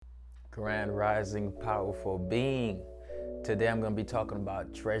Grand Rising Powerful Being. Today I'm going to be talking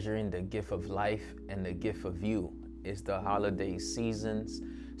about treasuring the gift of life and the gift of you. It's the holiday seasons,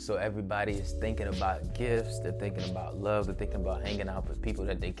 so everybody is thinking about gifts, they're thinking about love, they're thinking about hanging out with people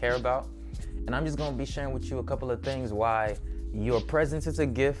that they care about. And I'm just going to be sharing with you a couple of things why your presence is a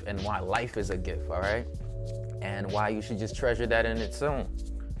gift and why life is a gift, all right? And why you should just treasure that in its own,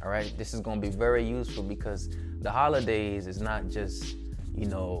 all right? This is going to be very useful because the holidays is not just,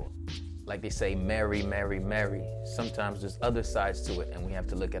 like they say, merry, merry, merry. Sometimes there's other sides to it, and we have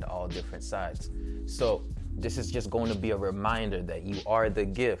to look at all different sides. So this is just going to be a reminder that you are the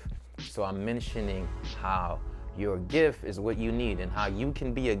gift. So I'm mentioning how your gift is what you need and how you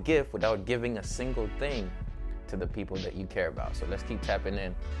can be a gift without giving a single thing to the people that you care about. So let's keep tapping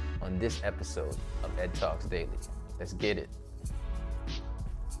in on this episode of Ed Talks Daily. Let's get it.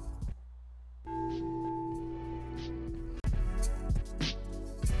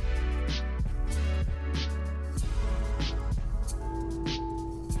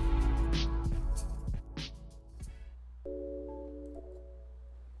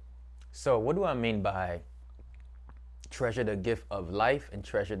 So what do I mean by treasure the gift of life and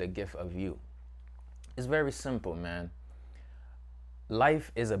treasure the gift of you? It's very simple, man.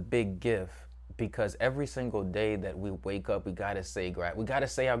 Life is a big gift because every single day that we wake up, we gotta say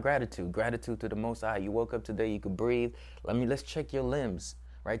our gratitude to the Most High. You woke up today, you could breathe. Let's check your limbs,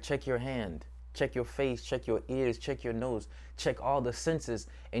 right? Check your hand, check your face, check your ears, check your nose, check all the senses,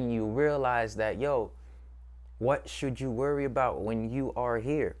 and you realize that, what should you worry about when you are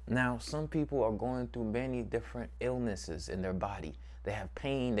here? Now, some people are going through many different illnesses in their body. They have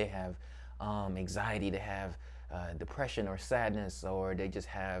pain, they have anxiety, they have depression or sadness, or they just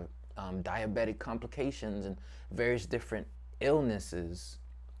have diabetic complications and various different illnesses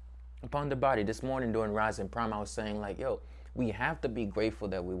upon the body. This morning during Rising Prime, I was saying we have to be grateful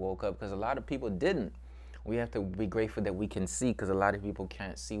that we woke up because a lot of people didn't. We have to be grateful that we can see because a lot of people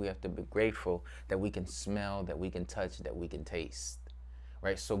can't see. We have to be grateful that we can smell, that we can touch, that we can taste,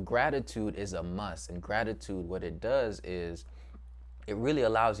 right? So gratitude is a must. And gratitude, what it does is it really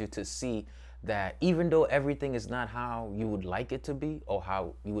allows you to see that even though everything is not how you would like it to be or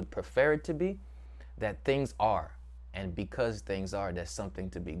how you would prefer it to be, that things are. And because things are, there's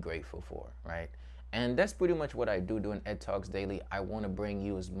something to be grateful for, right? And that's pretty much what I do during Ed Talks Daily. I want to bring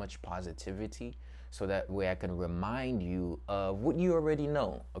you as much positivity so that way I can remind you of what you already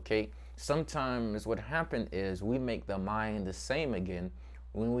know, okay? Sometimes what happens is we make the mind the same again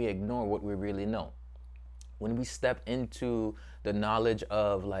when we ignore what we really know. When we step into the knowledge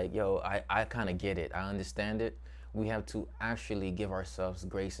of I kind of get it, I understand it, we have to actually give ourselves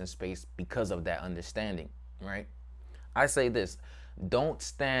grace and space because of that understanding, right? I say this, don't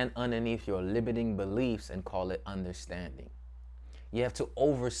stand underneath your limiting beliefs and call it understanding. You have to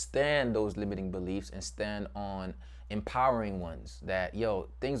overstand those limiting beliefs and stand on empowering ones that,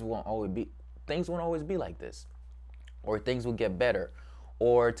 things won't always be like this, or things will get better,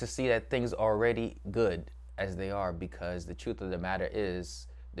 or to see that things are already good as they are, because the truth of the matter is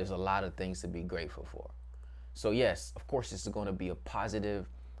there's a lot of things to be grateful for. So yes, of course, this is going to be a positive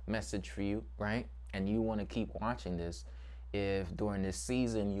message for you, right? And you want to keep watching this if during this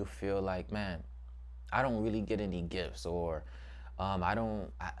season you feel like, man, I don't really get any gifts, or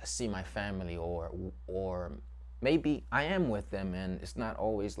I see my family, or maybe I am with them and it's not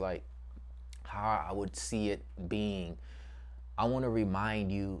always like how I would see it being. I want to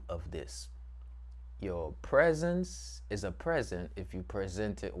remind you of this. Your presence is a present if you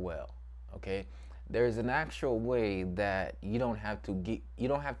present it well, okay? There's an actual way that you don't have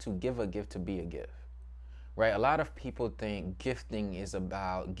to give a gift to be a gift, right? A lot of people think gifting is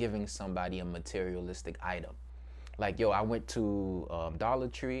about giving somebody a materialistic item. I went to Dollar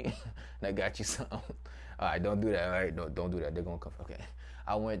Tree and I got you some. All right, don't do that, all right? No, don't do that. They're going to come. Okay.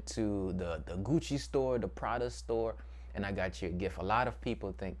 I went to the Gucci store, the Prada store, and I got you a gift. A lot of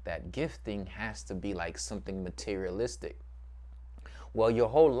people think that gifting has to be like something materialistic. Well, your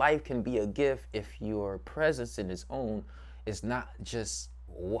whole life can be a gift if your presence in its own is not just,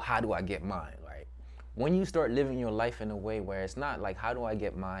 how do I get mine, right? When you start living your life in a way where it's not like, how do I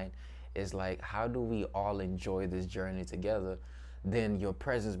get mine? Is like, how do we all enjoy this journey together? Then your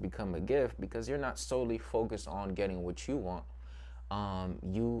presence become a gift because you're not solely focused on getting what you want.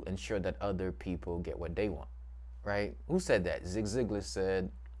 You ensure that other people get what they want, right? Who said that? Zig Ziglar said,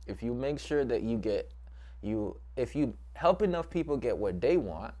 if you make sure that if you help enough people get what they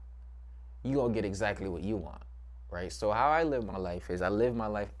want, you gonna get exactly what you want, right? So how I live my life is I live my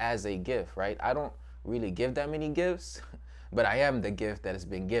life as a gift, right? I don't really give that many gifts, but I am the gift that has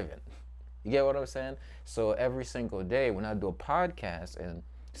been given. You get what I'm saying? So every single day when I do a podcast and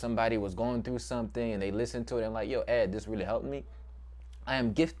somebody was going through something and they listened to it and like, yo, Ed, this really helped me. I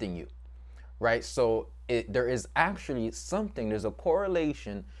am gifting you, right? So there is actually something, there's a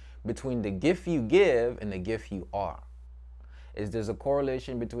correlation between the gift you give and the gift you are. There's a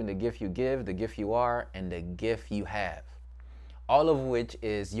correlation between the gift you give, the gift you are, and the gift you have. All of which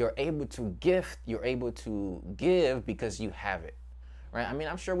is you're able to gift, you're able to give because you have it, right? I mean,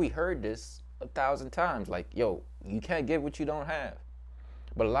 I'm sure we heard this 1,000 times, like, yo, you can't give what you don't have.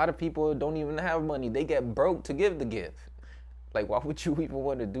 But a lot of people don't even have money. They get broke to give the gift. Like, why would you even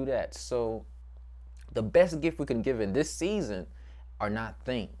want to do that? So the best gift we can give in this season are not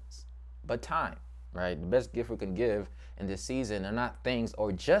things, but time, right? The best gift we can give in this season are not things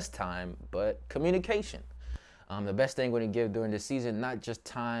or just time, but communication. The best thing we're going to give during this season, not just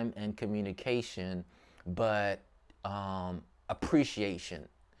time and communication, but appreciation,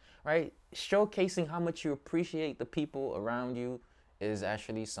 right? Showcasing how much you appreciate the people around you is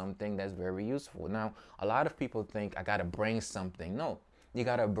actually something that's very useful. Now, a lot of people think I got to bring something. No, you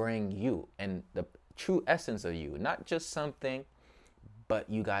got to bring you and the true essence of you, not just something, but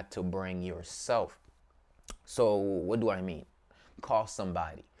you got to bring yourself. So what do I mean? Call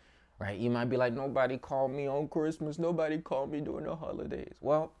somebody, right? You might be like, nobody called me on Christmas. Nobody called me during the holidays.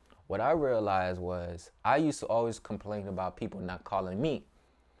 Well, what I realized was I used to always complain about people not calling me,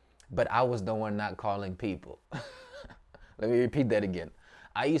 but I was the one not calling people. Let me repeat that again.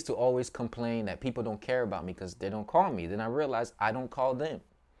 I used to always complain that people don't care about me because they don't call me. Then I realized I don't call them.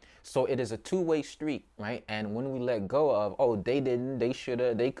 So it is a two-way street, right? And when we let go of, oh, they didn't, they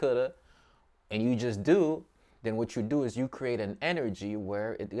shoulda, they coulda, and you just do, then what you do is you create an energy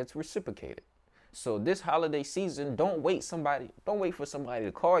where it gets reciprocated. So this holiday season, don't wait for somebody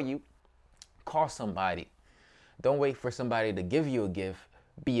to call you. Call somebody. Don't wait for somebody to give you a gift.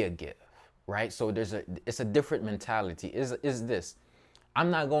 Be a gift, right? So it's a different mentality. Is this? I'm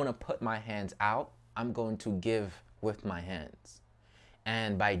not going to put my hands out. I'm going to give with my hands.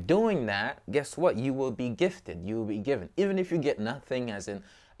 And by doing that, guess what? You will be gifted. You will be given. Even if you get nothing as in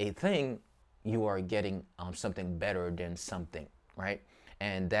a thing, you are getting something better than something, right?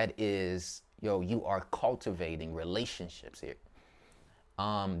 And that is, you are cultivating relationships here.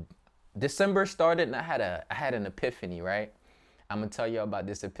 December started and I had an epiphany, right? I'm gonna tell you about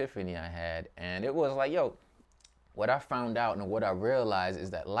this epiphany I had, and it was like, what I found out and what I realized is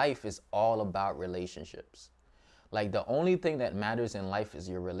that life is all about relationships. Like the only thing that matters in life is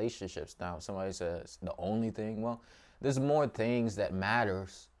your relationships. Now, somebody says the only thing. Well, there's more things that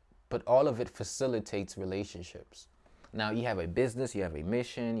matters, but all of it facilitates relationships. Now, you have a business, you have a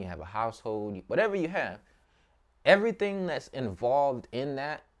mission, you have a household, whatever you have. Everything that's involved in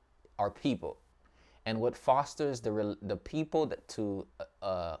that are people. And what fosters the people that to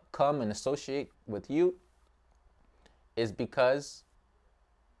come and associate with you is because,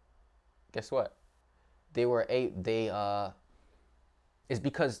 guess what? It's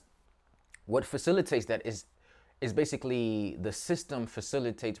because what facilitates that is basically the system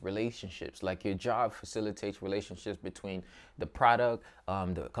facilitates relationships. Like your job facilitates relationships between the product,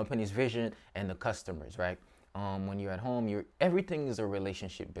 the company's vision, and the customers, right? When you're at home, everything is a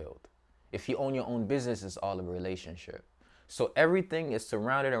relationship build. If you own your own business, it's all a relationship. So everything is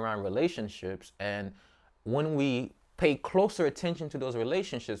surrounded around relationships. And when we pay closer attention to those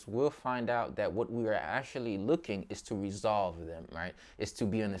relationships, we'll find out that what we are actually looking is to resolve them, right? It's to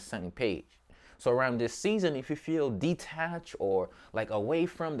be on the same page. So around this season, if you feel detached or like away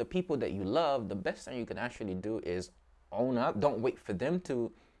from the people that you love, the best thing you can actually do is own up. Don't wait for them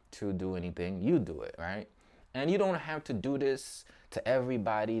to do anything. You do it, right? And you don't have to do this to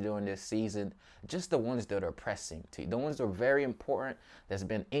everybody during this season, just the ones that are pressing to you, the ones that are very important, that's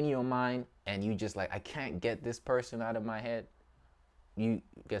been in your mind, and you just like, I can't get this person out of my head. You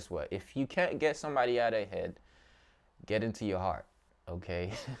guess what? If you can't get somebody out of your head, get into your heart,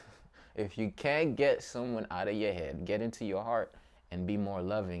 okay? If you can't get someone out of your head, get into your heart and be more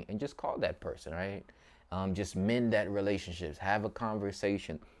loving and just call that person, right? Just mend that relationships, have a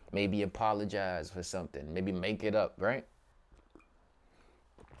conversation, maybe apologize for something, maybe make it up, right?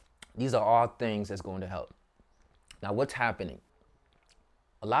 These are all things that's going to help. Now, what's happening?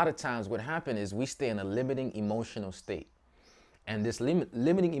 A lot of times what happens is we stay in a limiting emotional state. And this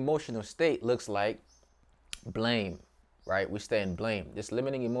limiting emotional state looks like blame, right? We stay in blame. This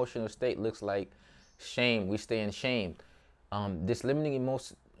limiting emotional state looks like shame. We stay in shame. This limiting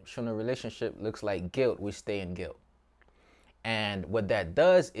emotional relationship looks like guilt. We stay in guilt. And what that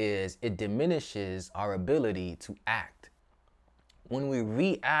does is it diminishes our ability to act. When we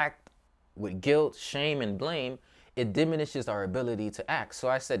react with guilt, shame, and blame, it diminishes our ability to act. So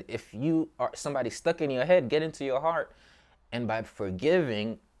I said, if you are somebody stuck in your head, get into your heart And by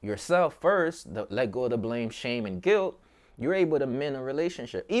forgiving yourself first, let go of the blame, shame, and guilt, you're able to mend a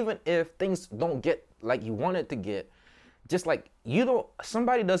relationship. Even if things don't get like you want it to get, just like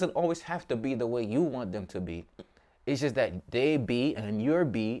somebody doesn't always have to be the way you want them to be. It's just that they be and you're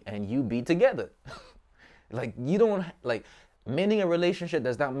be and you be together. Like you don't like mending a relationship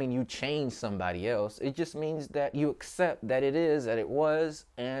does not mean you change somebody else. It just means that you accept that it is, that it was,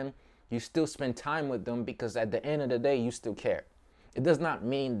 and you still spend time with them because at the end of the day, you still care. It does not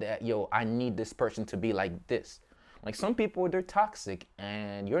mean that, I need this person to be like this. Like some people, they're toxic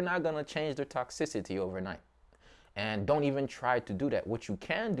and you're not going to change their toxicity overnight. And don't even try to do that. What you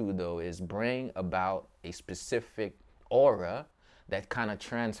can do though is bring about a specific aura that kind of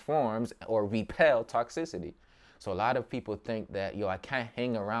transforms or repel toxicity. So a lot of people think that, I can't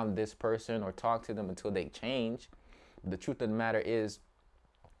hang around this person or talk to them until they change. The truth of the matter is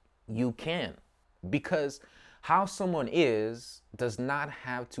you can, because how someone is does not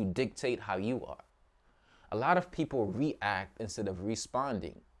have to dictate how you are. A lot of people react instead of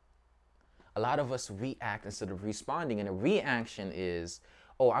responding. A lot of us react instead of responding, and a reaction is,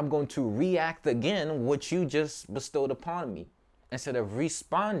 I'm going to react again what you just bestowed upon me, instead of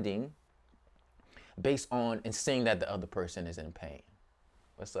responding based on and seeing that the other person is in pain.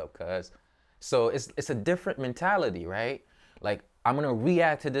 What's up, cuz? So it's a different mentality, right? Like I'm gonna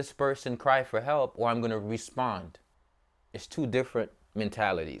react to this person, cry for help, or I'm gonna respond. It's two different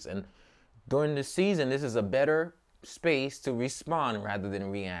mentalities, and during the season, this is a better space to respond rather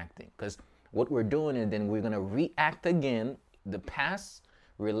than reacting, because what we're doing is then we're going to react again the past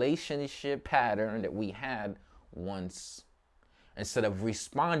relationship pattern that we had once, instead of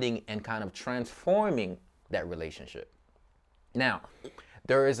responding and kind of transforming that relationship. Now,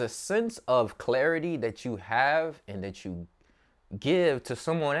 there is a sense of clarity that you have and that you give to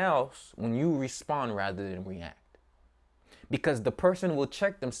someone else when you respond rather than react, because the person will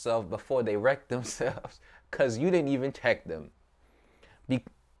check themselves before they wreck themselves because you didn't even check them.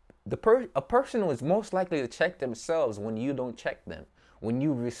 A person is most likely to check themselves when you don't check them, when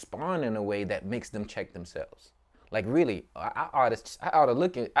you respond in a way that makes them check themselves. Like really, I ought to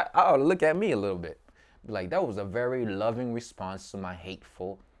look at me a little bit. Like that was a very loving response to my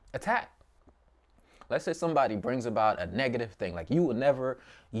hateful attack. Let's say somebody brings about a negative thing, like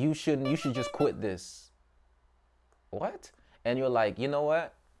you should just quit this. What? And you're like, you know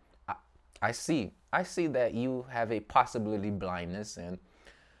what? I see that you have a possibility blindness, and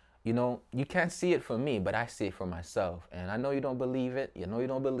you can't see it for me, but I see it for myself. And I know you don't believe it. You know you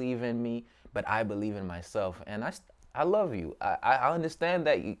don't believe in me, but I believe in myself. And I love you. I understand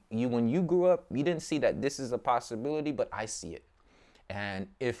that you when you grew up, you didn't see that this is a possibility, but I see it. And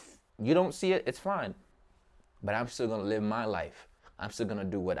if you don't see it, it's fine. But I'm still going to live my life. I'm still going to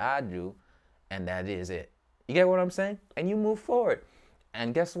do what I do, and that is it. You get what I'm saying? And you move forward.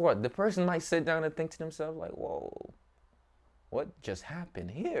 And guess what? The person might sit down and think to themselves like, whoa, what just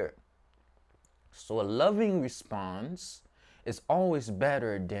happened here? So a loving response is always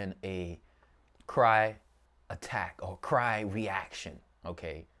better than a cry attack or cry reaction,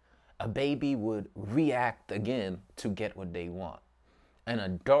 okay? A baby would react again to get what they want. An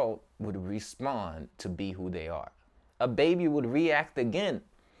adult would respond to be who they are. A baby would react again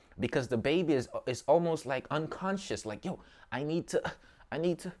because the baby is almost like unconscious, like, I need,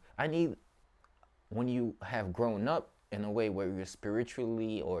 when you have grown up in a way where you're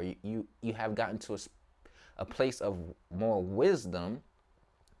spiritually, or you have gotten to a place of more wisdom,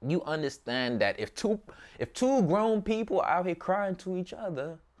 you understand that if two grown people out here crying to each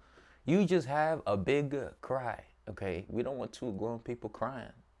other, you just have a big cry, okay? We don't want two grown people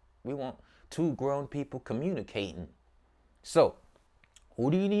crying. We want two grown people communicating. So, who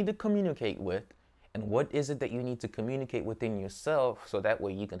do you need to communicate with? And what is it that you need to communicate within yourself so that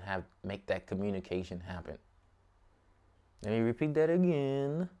way you can make that communication happen? Let me repeat that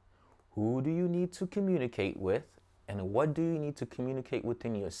again. Who do you need to communicate with? And what do you need to communicate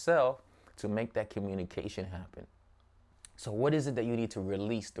within yourself to make that communication happen? So what is it that you need to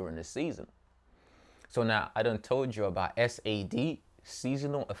release during the season? So now I done told you about SAD,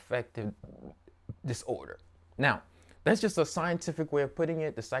 seasonal affective disorder. Now, that's just a scientific way of putting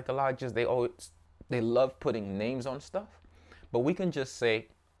it. The psychologists, they love putting names on stuff. But we can just say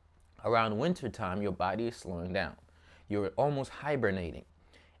around wintertime, your body is slowing down. You're almost hibernating.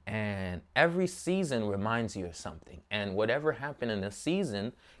 And every season reminds you of something. And whatever happened in a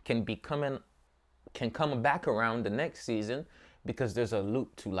season can come back around the next season because there's a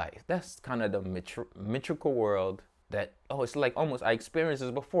loop to life. That's kind of the metrical world that, it's like almost, I experienced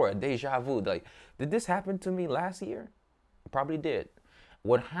this before, a deja vu. Like, did this happen to me last year? It probably did.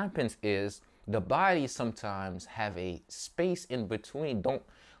 What happens is The body sometimes have a space in between. Don't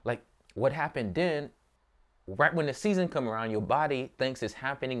like what happened then. Right when the season come around, your body thinks it's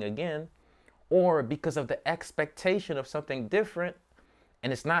happening again, or because of the expectation of something different,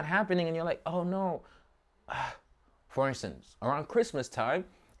 and it's not happening, and you're like, oh no. For instance, around Christmas time,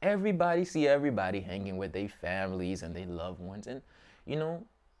 everybody see everybody hanging with their families and their loved ones, and you know,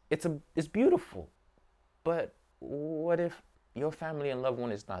 it's beautiful. But what if your family and loved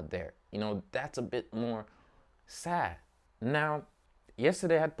one is not there? That's a bit more sad. Now,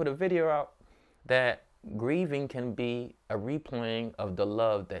 yesterday I had put a video out that grieving can be a replaying of the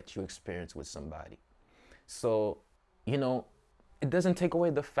love that you experience with somebody. So, you know, it doesn't take away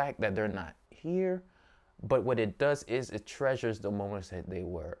the fact that they're not here, but what it does is it treasures the moments that they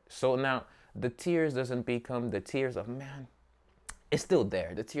were. So now the tears doesn't become the tears of, man, it's still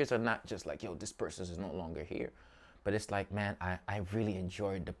there. The tears are not just like, yo, this person is no longer here. But it's like, man, I really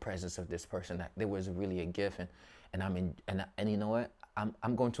enjoyed the presence of this person. That there was really a gift, and I'm in, and you know what?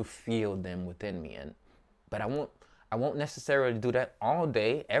 I'm going to feel them within me, but I won't necessarily do that all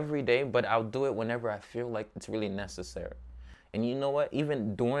day, every day, but I'll do it whenever I feel like it's really necessary. And you know what?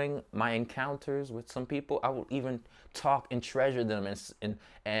 Even during my encounters with some people, I will even talk and treasure them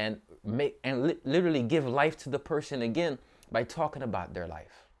and literally give life to the person again by talking about their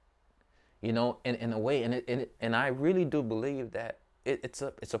life. In a way, and I really do believe that it's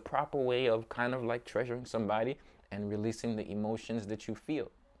a proper way of kind of like treasuring somebody and releasing the emotions that you feel,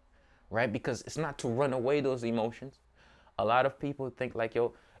 right? Because it's not to run away those emotions. A lot of people think like,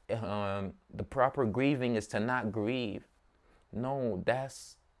 yo, the proper grieving is to not grieve. No,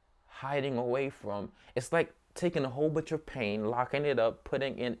 that's hiding away from. It's like taking a whole bunch of pain, locking it up,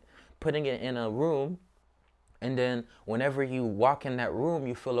 putting it in a room, and then whenever you walk in that room,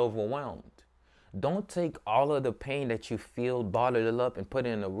 you feel overwhelmed. Don't take all of the pain that you feel, bottle it up, and put it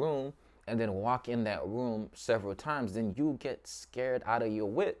in a room, and then walk in that room several times. Then you get scared out of your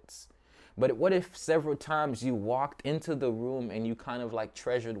wits. But what if several times you walked into the room and you kind of like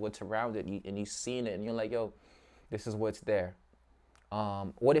treasured what's around it, and you seen it, and you're like, yo, this is what's there.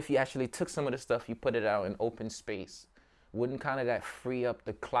 What if you actually took some of the stuff, you put it out in open space? Wouldn't kind of that free up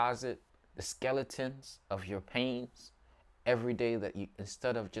the closet, the skeletons of your pains every day, that you,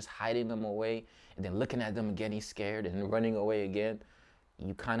 instead of just hiding them away and then looking at them and getting scared and running away again,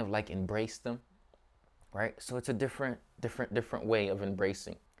 you kind of like embrace them, right? So it's a different way of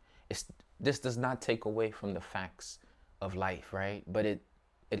embracing. This does not take away from the facts of life, right? But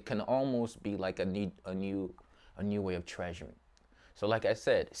it can almost be like a new way of treasuring. So like I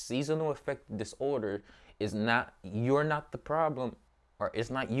said, seasonal affective disorder is not, you're not the problem, or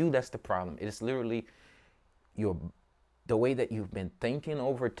it's not you that's the problem. It's literally the way that you've been thinking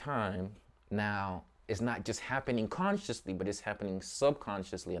over time. Now it's not just happening consciously, but it's happening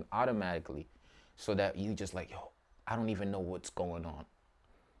subconsciously and automatically, so that you just like, yo, I don't even know what's going on.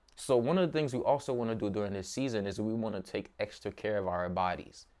 So one of the things we also want to do during this season is we want to take extra care of our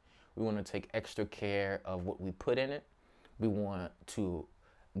bodies. We want to take extra care of what we put in it. We want to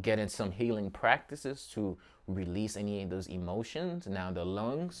get in some healing practices to release any of those emotions. Now the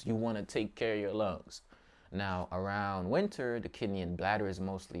lungs, you want to take care of your lungs. Now around winter, the kidney and bladder is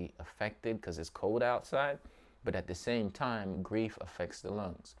mostly affected because it's cold outside, but at the same time, grief affects the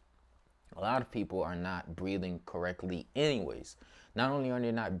lungs. A lot of people are not breathing correctly anyways. Not only are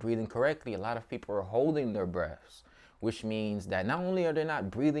they not breathing correctly, a lot of people are holding their breaths, which means that not only are they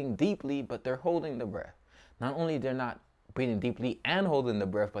not breathing deeply, but they're holding the breath. Not only they're not breathing deeply and holding the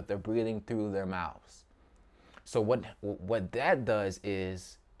breath, but they're breathing through their mouths. So what that does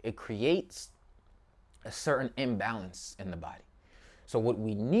is it creates a certain imbalance in the body. So what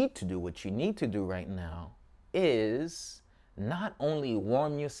you need to do right now is not only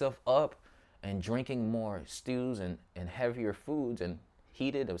warm yourself up and drinking more stews and heavier foods and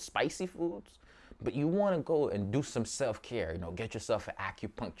heated or spicy foods, but you want to go and do some self-care. Get yourself an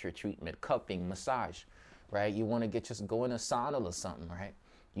acupuncture treatment, cupping, massage, right? You want to go in a sauna or something, right?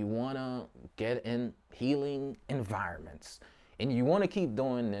 You want to get in healing environments. And you want to keep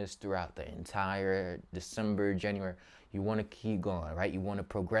doing this throughout the entire December, January. You want to keep going, right? You want to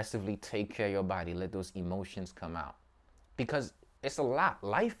progressively take care of your body. Let those emotions come out. Because it's a lot.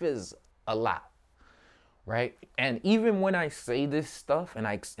 Life is a lot, right? And even when I say this stuff and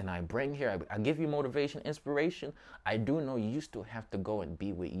I bring here, I give you motivation, inspiration, I do know you still have to go and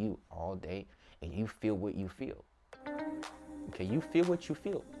be with you all day, and you feel what you feel. Okay, you feel what you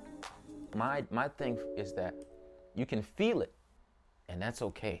feel. My thing is that you can feel it, and that's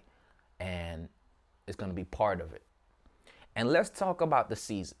okay, and it's going to be part of it. And let's talk about the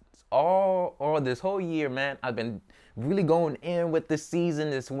seasons. All this whole year, man, I've been really going in with the season,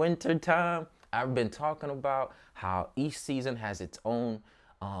 this winter time. I've been talking about how each season has its own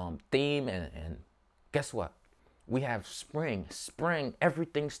theme, and guess what? We have spring. Spring,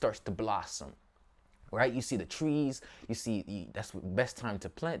 everything starts to blossom, right? You see the trees. That's the best time to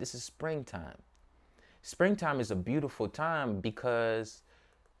plant. This is springtime. Springtime is a beautiful time because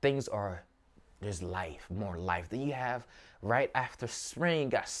things are there's life, more life. Then you have right after spring, you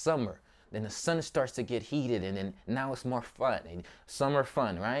got summer. Then the sun starts to get heated, and then now it's more fun. And summer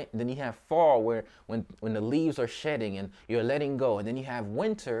fun, right? And then you have fall, where when the leaves are shedding and you're letting go. And then you have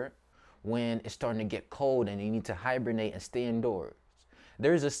winter, when it's starting to get cold and you need to hibernate and stay indoors.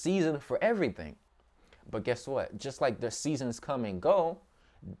 There's a season for everything. But guess what? Just like the seasons come and go,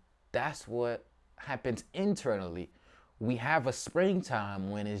 that's what happens internally. We have a springtime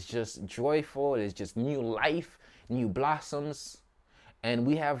when it's just joyful, it's just new life, new blossoms. And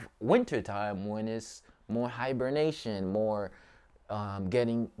we have wintertime when it's more hibernation, more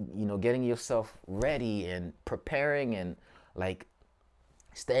getting yourself ready and preparing and like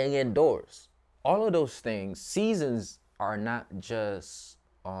staying indoors. All of those things, seasons are not just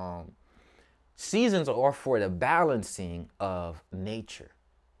seasons are for the balancing of nature.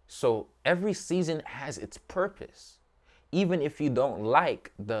 So every season has its purpose, even if you don't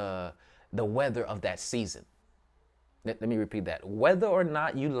like the weather of that season. Let me repeat that. Whether or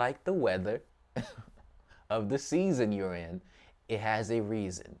not you like the weather of the season you're in, it has a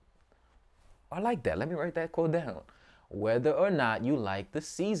reason. I like that. Let me write that quote down. Whether or not you like the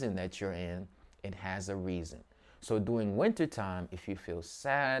season that you're in, it has a reason. So during wintertime, if you feel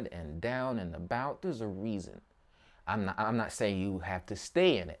sad and down and about, there's a reason. I'm not saying you have to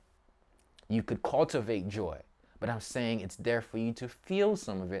stay in it. You could cultivate joy, but I'm saying it's there for you to feel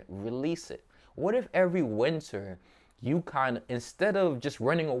some of it, release it. What if every winter you instead of just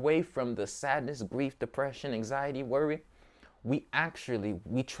running away from the sadness, grief, depression, anxiety, worry, we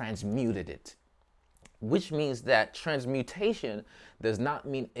transmuted it? Which means that transmutation does not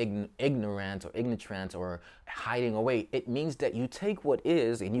mean ignorance or ignorance or hiding away. It means that you take what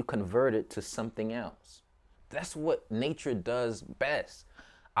is and you convert it to something else. That's what nature does best.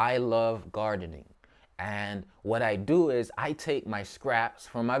 I love gardening. And what I do is I take my scraps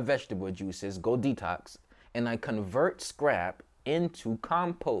from my vegetable juices, Go Detox, and I convert scrap into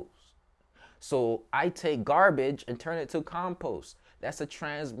compost. So I take garbage and turn it to compost. That's a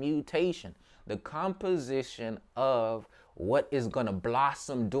transmutation. The composition of what is going to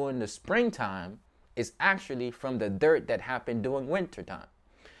blossom during the springtime is actually from the dirt that happened during wintertime.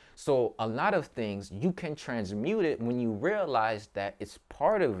 So a lot of things you can transmute it when you realize that it's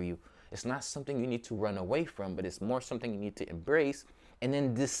part of you. It's not something you need to run away from, but it's more something you need to embrace and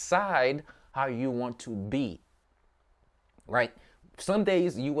then decide how you want to be, right? Some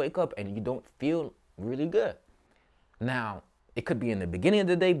days you wake up and you don't feel really good. Now, it could be in the beginning of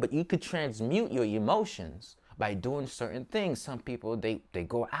the day, but you could transmute your emotions by doing certain things. Some people, they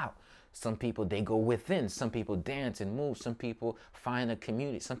go out. Some people, they go within. Some people dance and move. Some people find a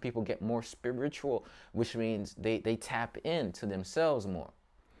community. Some people get more spiritual, which means they tap into themselves more.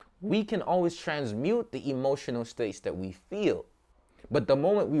 We can always transmute the emotional states that we feel. But the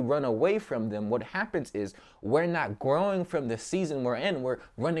moment we run away from them, what happens is we're not growing from the season we're in. We're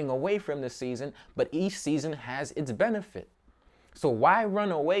running away from the season, but each season has its benefit. So why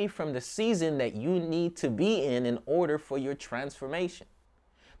run away from the season that you need to be in order for your transformation?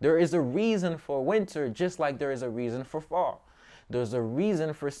 There is a reason for winter, just like there is a reason for fall. There's a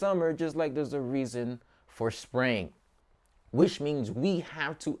reason for summer, just like there's a reason for spring. Which means we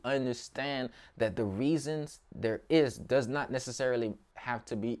have to understand that the reasons there does not necessarily have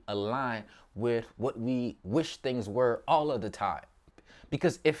to be aligned with what we wish things were all of the time.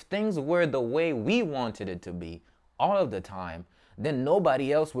 Because if things were the way we wanted it to be all of the time, then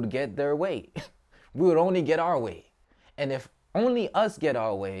nobody else would get their way. We would only get our way. And if only us get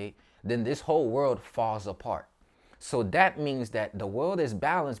our way, then this whole world falls apart. So that means that the world is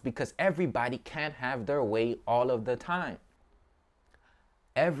balanced because everybody can't have their way all of the time.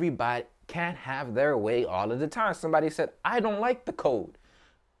 Everybody can't have their way all of the time. Somebody said, I don't like the cold.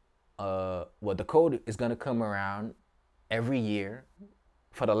 Well, the cold is going to come around every year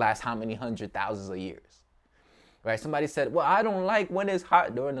for the last how many hundred thousands of years. Right? Somebody said, well, I don't like when it's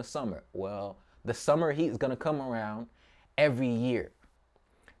hot during the summer. Well, the summer heat is going to come around every year.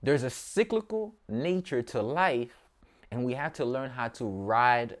 There's a cyclical nature to life, and we have to learn how to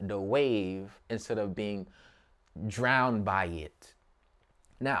ride the wave instead of being drowned by it.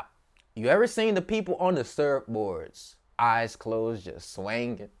 Now, you ever seen the people on the surfboards, eyes closed, just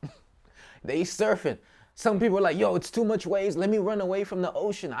swinging? They surfing. Some people are like, yo, it's too much waves. Let me run away from the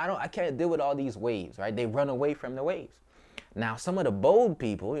ocean. I can't deal with all these waves, right? They run away from the waves. Now, some of the bold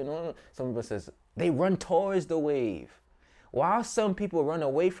people, some people says they run towards the wave. While some people run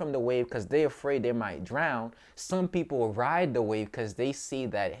away from the wave because they're afraid they might drown, some people ride the wave because they see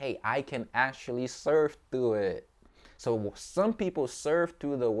that, hey, I can actually surf through it. So some people surf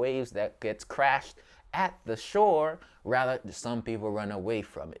through the waves that gets crashed at the shore, rather some people run away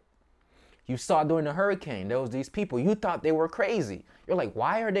from it. You saw during the hurricane, there was these people, you thought they were crazy. You're like,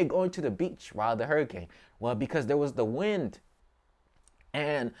 why are they going to the beach while the hurricane? Well, because there was the wind.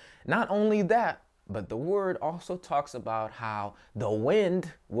 And not only that, but the word also talks about how the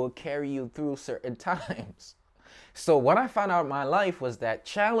wind will carry you through certain times. So what I found out in my life was that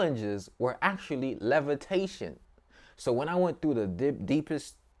challenges were actually levitation. So when I went through the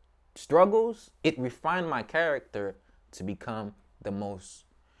deepest struggles, it refined my character to become the most.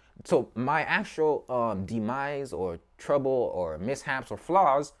 So my actual demise or trouble or mishaps or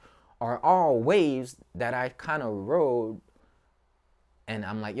flaws are all waves that I kind of rode, and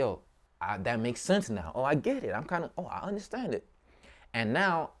I'm like, yo, that makes sense now. Oh, I get it. I understand it. And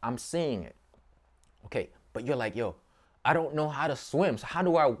now I'm seeing it. Okay, but you're like, yo, I don't know how to swim. So how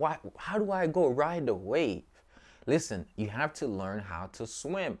do I go ride the wave? Listen, you have to learn how to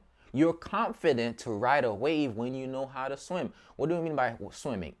swim. You're confident to ride a wave when you know how to swim. What do I mean by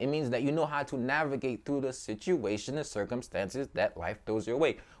swimming? It means that you know how to navigate through the situation, the circumstances that life throws your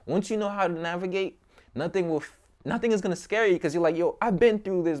way. Once you know how to navigate, nothing is gonna scare you because you're like, yo, I've been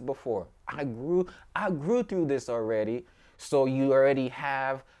through this before. I grew through this already. So you already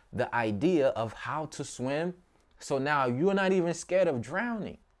have the idea of how to swim. So now you're not even scared of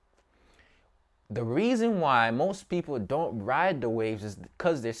drowning. The reason why most people don't ride the waves is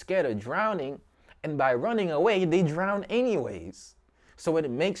because they're scared of drowning, and by running away, they drown anyways. So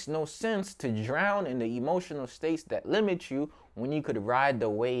it makes no sense to drown in the emotional states that limit you when you could ride the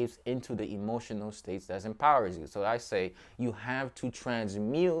waves into the emotional states that empowers you. So I say you have to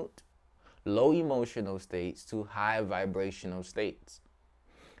transmute low emotional states to high vibrational states.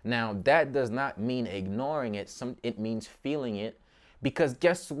 Now, that does not mean ignoring it. It means feeling it, because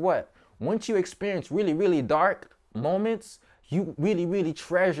guess what? Once you experience really, really dark moments, you really, really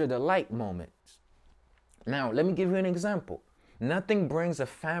treasure the light moments. Now, let me give you an example. Nothing brings a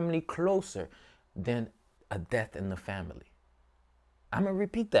family closer than a death in the family. I'm going to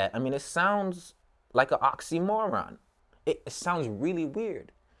repeat that. I mean, it sounds like an oxymoron. It sounds really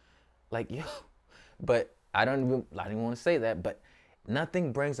weird. Like, yo, but I don't even want to say that, but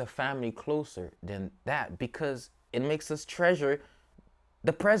nothing brings a family closer than that, because it makes us treasure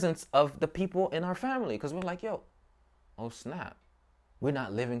the presence of the people in our family, because we're like, yo, oh snap, we're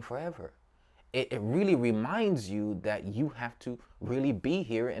not living forever. It really reminds you that you have to really be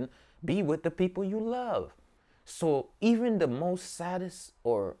here and be with the people you love. So even the most saddest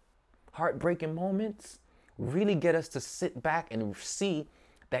or heartbreaking moments really get us to sit back and see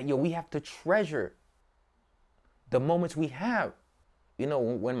that, yo, we have to treasure the moments we have.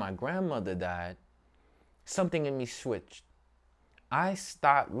 When my grandmother died, something in me switched. I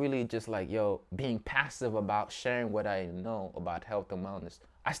stopped really just like, yo, being passive about sharing what I know about health and wellness.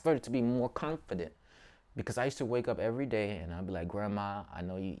 I started to be more confident, because I used to wake up every day and I'd be like, Grandma, I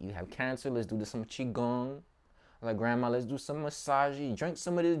know you have cancer. Let's do some Qigong. I'm like, Grandma, let's do some massage. Drink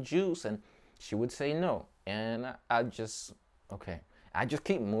some of this juice. And she would say no. And I just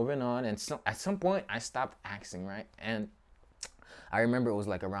keep moving on. And so at some point I stopped asking, right? And I remember it was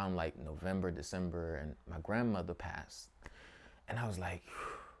like around like November, December, and my grandmother passed. And I was like,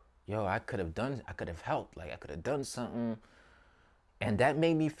 yo, I could have helped. Like, I could have done something. And that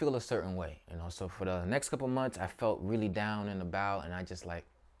made me feel a certain way, So for the next couple months, I felt really down and about. And I just like,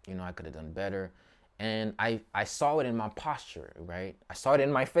 I could have done better. And I saw it in my posture, right? I saw it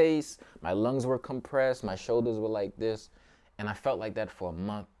in my face. My lungs were compressed. My shoulders were like this. And I felt like that for a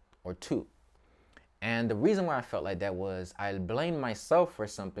month or two. And the reason why I felt like that was I blamed myself for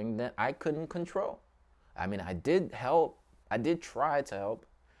something that I couldn't control. I mean, I did help. I did try to help,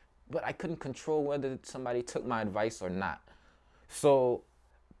 but I couldn't control whether somebody took my advice or not. So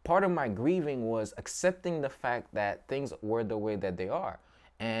part of my grieving was accepting the fact that things were the way that they are,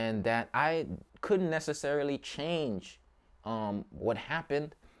 and that I couldn't necessarily change what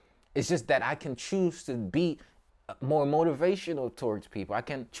happened. It's just that I can choose to be more motivational towards people. I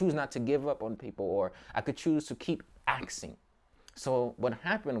can choose not to give up on people, or I could choose to keep asking. So what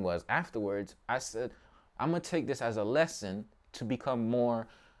happened was, afterwards, I said, I'm going to take this as a lesson to become more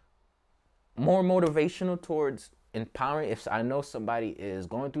motivational towards empowering. If I know somebody is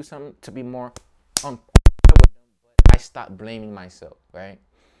going through something, to be more with them, but I stopped blaming myself, right?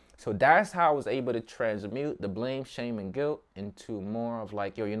 So that's how I was able to transmute the blame, shame, and guilt into more of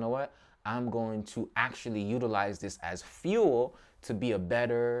like, yo, you know what? I'm going to actually utilize this as fuel to be a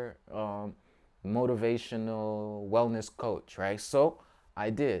better motivational wellness coach, right? So I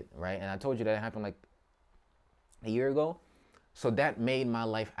did, right? And I told you that happened like a year ago. So that made my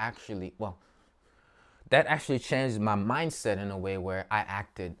life actually, well, that actually changed my mindset in a way where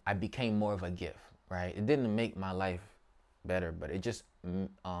I became more of a gift, right? It didn't make my life better, but it just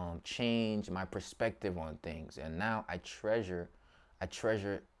changed my perspective on things. And now I treasure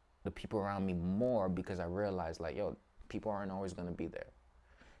the people around me more because I realized like, yo, people aren't always gonna be there.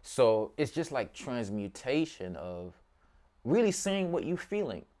 So it's just like transmutation of really seeing what you're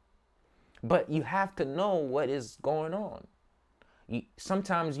feeling. But you have to know what is going on.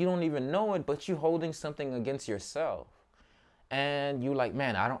 Sometimes you don't even know it, but you're holding something against yourself. And you're like,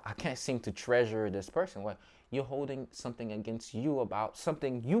 man, I can't seem to treasure this person. Well, you're holding something against you about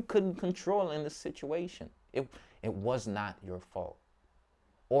something you couldn't control in the situation. It was not your fault.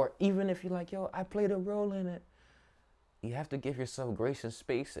 Or even if you're like, yo, I played a role in it, you have to give yourself grace and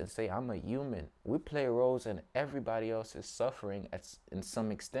space and say, I'm a human. We play roles and everybody else is suffering in some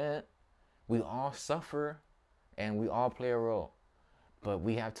extent. We all suffer and we all play a role. But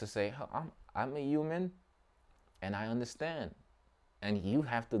we have to say, I'm a human and I understand. And you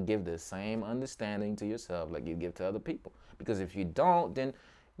have to give the same understanding to yourself like you give to other people. Because if you don't, then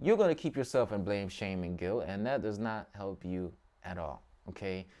you're going to keep yourself in blame, shame, and guilt. And that does not help you at all.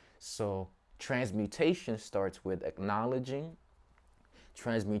 Okay? So transmutation starts with acknowledging.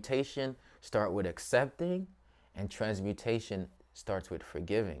 Transmutation starts with accepting. And transmutation starts with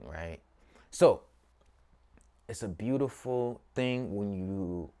forgiving, right? So it's a beautiful thing when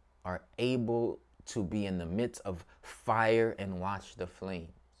you are able to be in the midst of fire and watch the flames.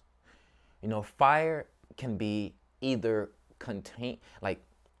 You know, fire can be either contained, like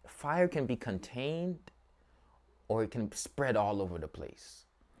fire can be contained or it can spread all over the place.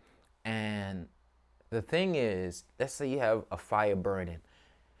 And the thing is, let's say you have a fire burning.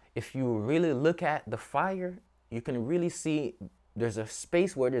 If you really look at the fire, you can really see there's a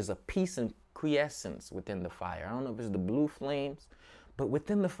space where there's a peace and quiescence within the fire. I don't know if it's the blue flames, but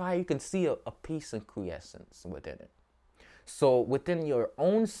within the fire, you can see a peace and quiescence within it. So within your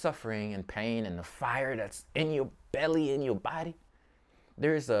own suffering and pain and the fire that's in your belly, in your body,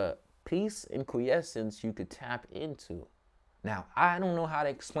 there's a peace and quiescence you could tap into. Now, I don't know how to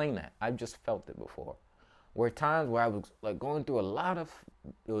explain that. I've just felt it before. Where times where I was like going through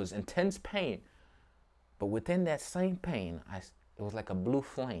it was intense pain, but within that same pain, it was like a blue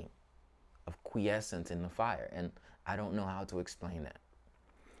flame of quiescence in the fire. And I don't know how to explain that.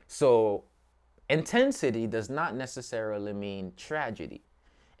 So intensity does not necessarily mean tragedy.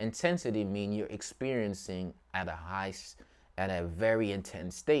 Intensity means you're experiencing at a very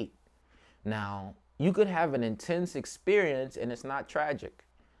intense state. Now, you could have an intense experience and it's not tragic.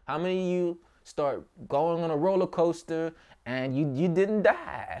 How many of you start going on a roller coaster and you didn't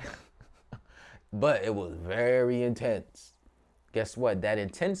die? But it was very intense. Guess what? That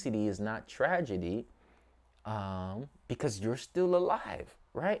intensity is not tragedy because you're still alive,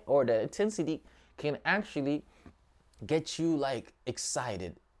 right? Or that intensity can actually get you like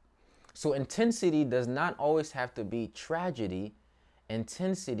excited. So intensity does not always have to be tragedy.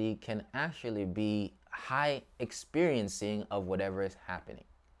 Intensity can actually be high experiencing of whatever is happening.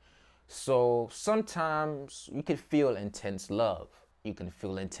 So sometimes you can feel intense love. You can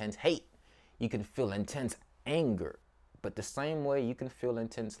feel intense hate. You can feel intense anger. But the same way you can feel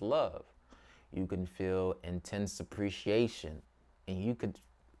intense love. You can feel intense appreciation. And you could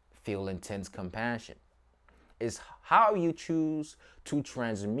feel intense compassion. It's how you choose to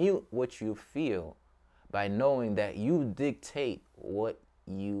transmute what you feel by knowing that you dictate what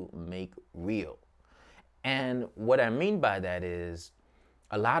you make real. And what I mean by that is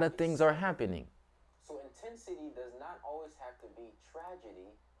a lot of things are happening. So intensity does not always have to be tragedy.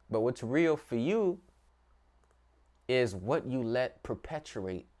 But what's real for you is what you let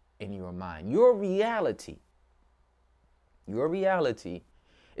perpetuate in your mind. Your reality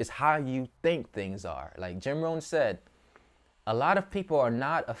is how you think things are. Like Jim Rohn said, a lot of people are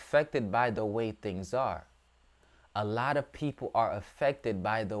not affected by the way things are. A lot of people are affected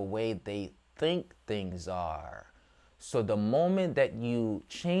by the way they think things are. So the moment that you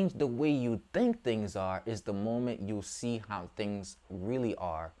change the way you think things are is the moment you'll see how things really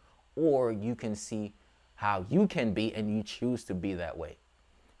are, or you can see how you can be and you choose to be that way.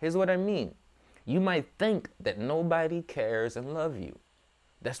 Here's what I mean. You might think that nobody cares and love you.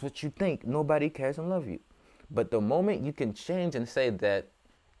 That's what you think. Nobody cares and love you. But the moment you can change and say that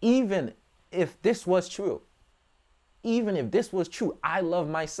even if this was true, Even if this was true, I love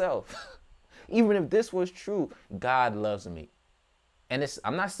myself. Even if this was true, God loves me. And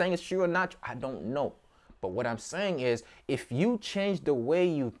I'm not saying it's true or not, I don't know. But what I'm saying is, if you change the way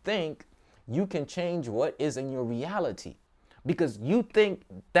you think, you can change what is in your reality. Because you think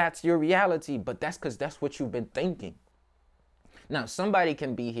that's your reality, but that's because that's what you've been thinking. Now, somebody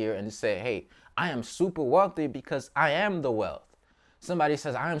can be here and say, hey, I am super wealthy because I am the wealth. Somebody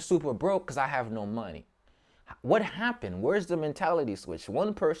says, I am super broke because I have no money. What happened? Where's the mentality switch?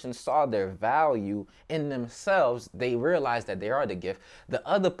 One person saw their value in themselves. They realized that they are the gift. The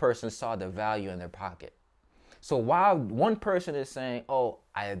other person saw the value in their pocket. So while one person is saying, oh,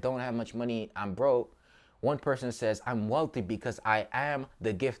 I don't have much money, I'm broke. One person says, I'm wealthy because I am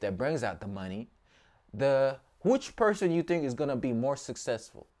the gift that brings out the money. Which person you think is going to be more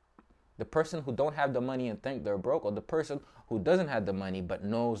successful? The person who don't have the money and think they're broke, or the person who doesn't have the money but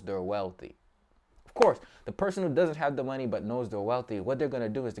knows they're wealthy? Of course, the person who doesn't have the money but knows they're wealthy, what they're going to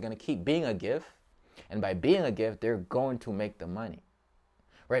do is they're going to keep being a gift. And by being a gift, they're going to make the money,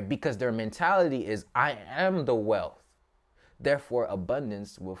 right? Because their mentality is, I am the wealth. Therefore,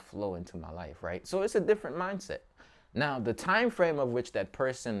 abundance will flow into my life, right? So it's a different mindset. Now, the time frame of which that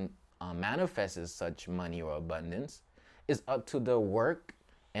person manifests such money or abundance is up to the work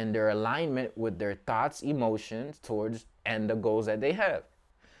and their alignment with their thoughts, emotions towards, and the goals that they have.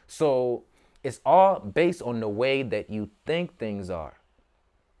 So it's all based on the way that you think things are.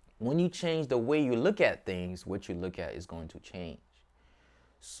 When you change the way you look at things, what you look at is going to change.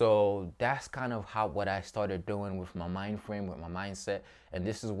 So that's kind of what I started doing with my mind frame, with my mindset. And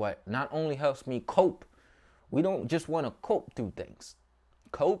this is what not only helps me cope. We don't just want to cope through things.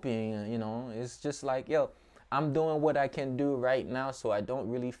 Coping, it's just like, I'm doing what I can do right now, so I don't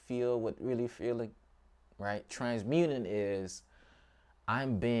really feel what really feeling, right? Transmuting is,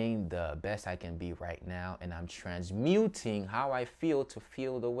 I'm being the best I can be right now, and I'm transmuting how I feel to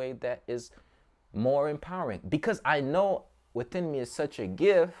feel the way that is more empowering. Because I know within me is such a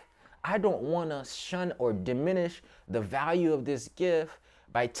gift, I don't want to shun or diminish the value of this gift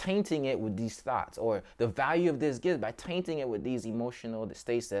by tainting it with these thoughts, or the value of this gift by tainting it with these emotional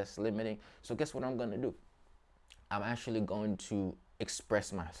states that's limiting. So guess what I'm going to do? I'm actually going to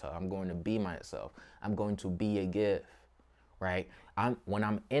express myself. I'm going to be myself. I'm going to be a gift, right? When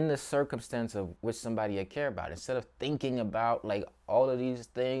I'm in the circumstance of with somebody I care about, instead of thinking about like all of these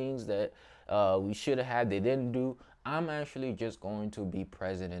things that we should have had, they didn't do, I'm actually just going to be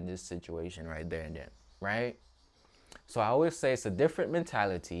present in this situation right there and then, right? So I always say it's a different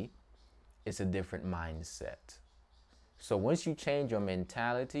mentality. It's a different mindset. So once you change your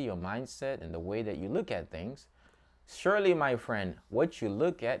mentality, your mindset, and the way that you look at things, surely, my friend, what you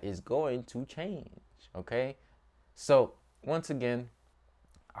look at is going to change, okay? So once again,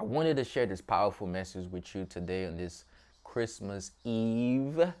 I wanted to share this powerful message with you today on this Christmas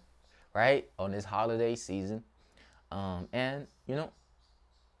Eve, right? On this holiday season. And,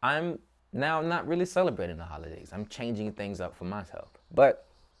 I'm now not really celebrating the holidays. I'm changing things up for myself. But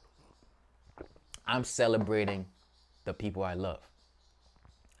I'm celebrating the people I love.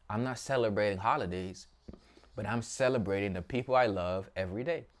 I'm not celebrating holidays, but I'm celebrating the people I love every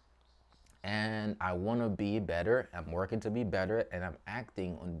day. And I want to be better. I'm working to be better, and I'm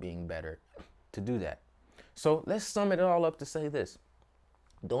acting on being better to do that. So let's sum it all up to say this.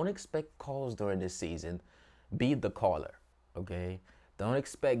 Don't expect calls during this season. Be the caller, okay? Don't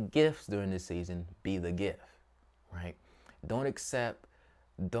expect gifts during this season. Be the gift, right? Don't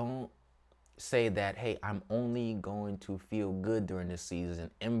say that, hey, I'm only going to feel good during this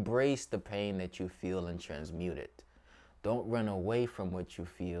season. Embrace the pain that you feel and transmute it. Don't run away from what you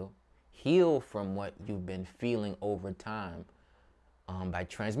feel. Heal from what you've been feeling over time by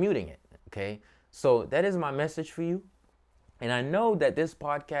transmuting it, okay? So that is my message for you. And I know that this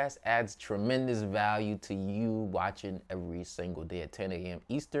podcast adds tremendous value to you watching every single day at 10 a.m.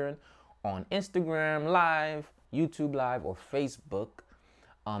 Eastern on Instagram Live, YouTube Live, or Facebook.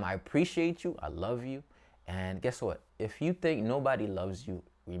 I appreciate you. I love you. And guess what? If you think nobody loves you,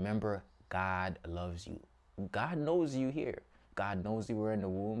 remember God loves you. God knows you here. God knows you were in the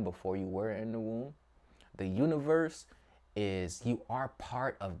womb before you were in the womb. The universe you are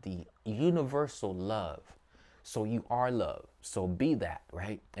part of the universal love. So you are love. So be that,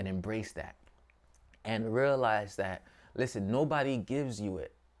 right? And embrace that. And realize that, listen, nobody gives you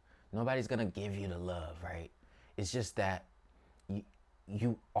it. Nobody's going to give you the love, right? It's just that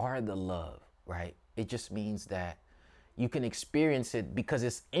you are the love, right? It just means that you can experience it because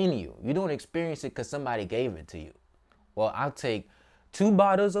it's in you. You don't experience it because somebody gave it to you. Well, I'll take 2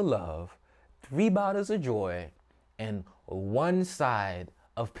 bottles of love, 3 bottles of joy, and 1 side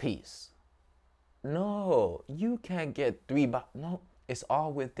of peace. No, you can't get three no, it's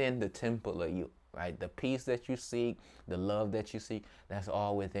all within the temple of you, right? The peace that you seek, the love that you seek, that's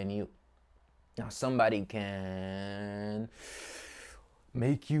all within you. Now somebody can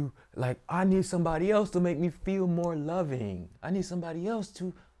make you like, I need somebody else to make me feel more loving. I need somebody else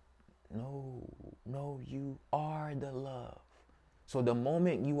to no, no, you are the love. So the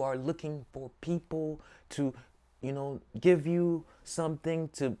moment you are looking for people to, give you something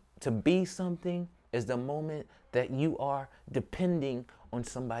to be something is the moment that you are depending on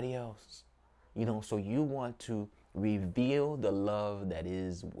somebody else. So you want to reveal the love that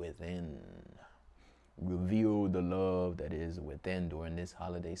is within. Reveal the love that is within during this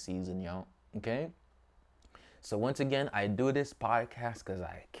holiday season, y'all. Okay? So once again, I do this podcast because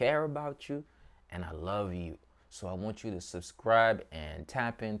I care about you and I love you. So I want you to subscribe and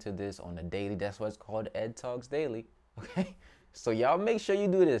tap into this on a daily. That's why it's called Ed Talks Daily. Okay? So y'all make sure you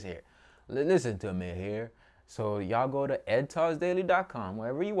do this here. Listen to me here. So y'all go to edtalksdaily.com,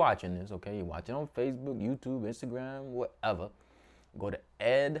 wherever you're watching this, okay? You're watching on Facebook, YouTube, Instagram, whatever. Go to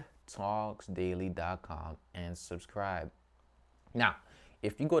edtalksdaily.com and subscribe. Now,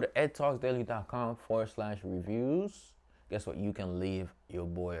 if you go to edtalksdaily.com/reviews, guess what? You can leave your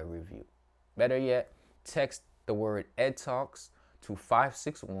boy a review. Better yet, text the word EdTalks to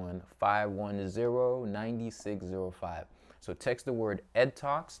 561-510-9605. So text the word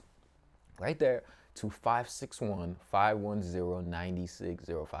EdTalks right there to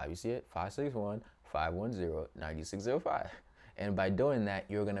 561-510-9605. You see it? 561-510-9605. And by doing that,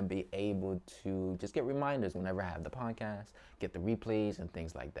 you're going to be able to just get reminders whenever I have the podcast, get the replays and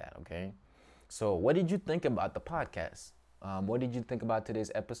things like that, okay? So what did you think about the podcast? What did you think about today's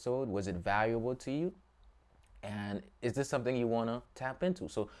episode? Was it valuable to you? And is this something you want to tap into?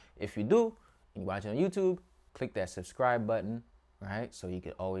 So if you do, you watch on YouTube, click that subscribe button, right? So you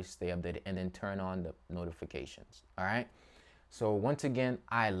can always stay updated and then turn on the notifications, all right? So once again,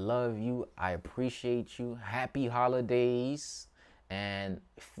 I love you. I appreciate you. Happy holidays. And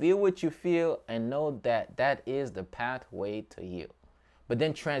feel what you feel and know that that is the pathway to heal. But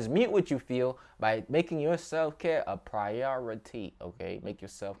then transmute what you feel by making your self-care a priority, okay? Make your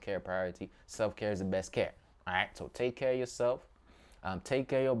self-care a priority. Self-care is the best care, all right? So take care of yourself. Take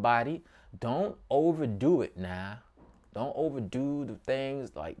care of your body. Don't overdo it now. Don't overdo the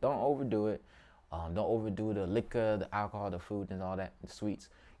things. Like, don't overdo it. Don't overdo the liquor, the alcohol, the food, and all that, the sweets.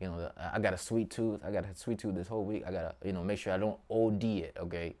 I got a sweet tooth. I got a sweet tooth this whole week. I got to, make sure I don't OD it,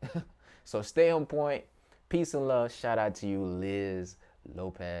 okay? So stay on point. Peace and love. Shout out to you, Liz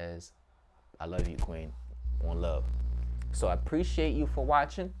Lopez. I love you, Queen. One love. So I appreciate you for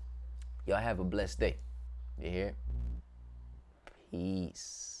watching. Y'all have a blessed day. You hear?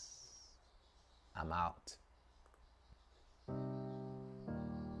 Peace. I'm out.